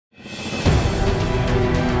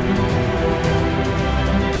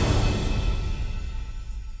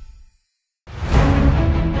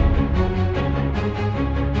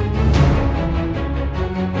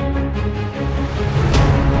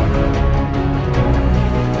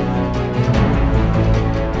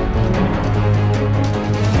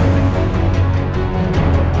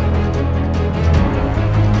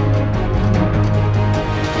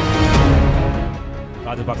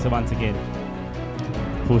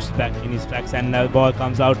again. Pushed back in his tracks and the ball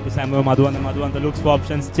comes out to Samuel Madhuwanta. Madhuwanta looks for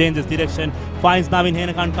options, changes direction, finds Navin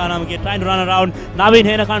Henakan Kanamge, trying to run around. Navin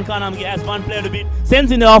Henakan Kanamge has one player to beat,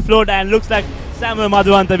 sends in the offload, and looks like Samuel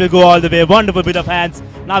Madhuwanta will go all the way. Wonderful bit of hands.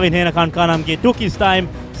 Navin Henakan Kanamge took his time,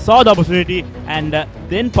 saw the opportunity, and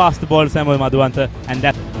then passed the ball to Samuel Madhuwanta, and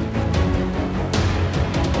that.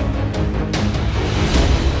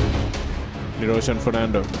 Niroshan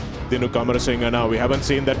Fernando. Dinu Kamarasinghe now. We haven't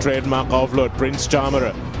seen that trademark offload. Prince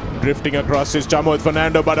Chamara drifting across his chum with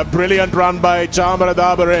Fernando, but a brilliant run by Chamara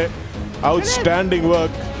Dabare. Outstanding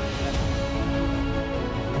work.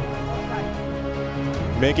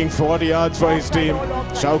 Making 40 yards for his team.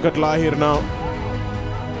 Shaukat Lahir now.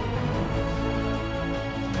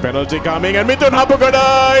 Penalty coming and Mithun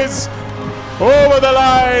Hapugoda is over the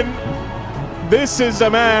line. This is the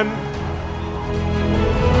man.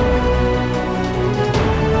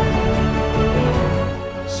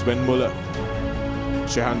 Sven Muller.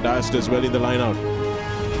 Shehan Dast as well in the line out.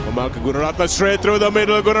 Omalka Gunaratna straight through the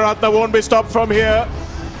middle. Gunaratna won't be stopped from here.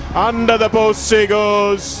 Under the post he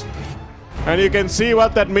goes. And you can see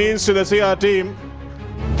what that means to the CR team.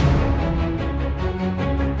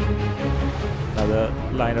 Another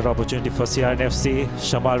line-out opportunity for CR&FC.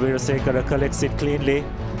 Shamal Veerasekara collects it cleanly.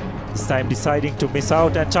 This time deciding to miss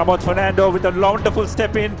out. And Chamot Fernando with a wonderful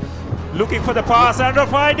step in. Looking for the pass and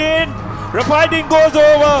Rafaidin goes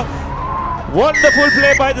over. Wonderful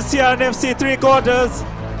play by the CR&FC, 3 quarters.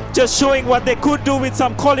 Just showing what they could do with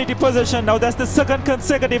some quality possession. Now that's the second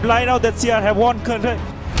consecutive line-out that CR have won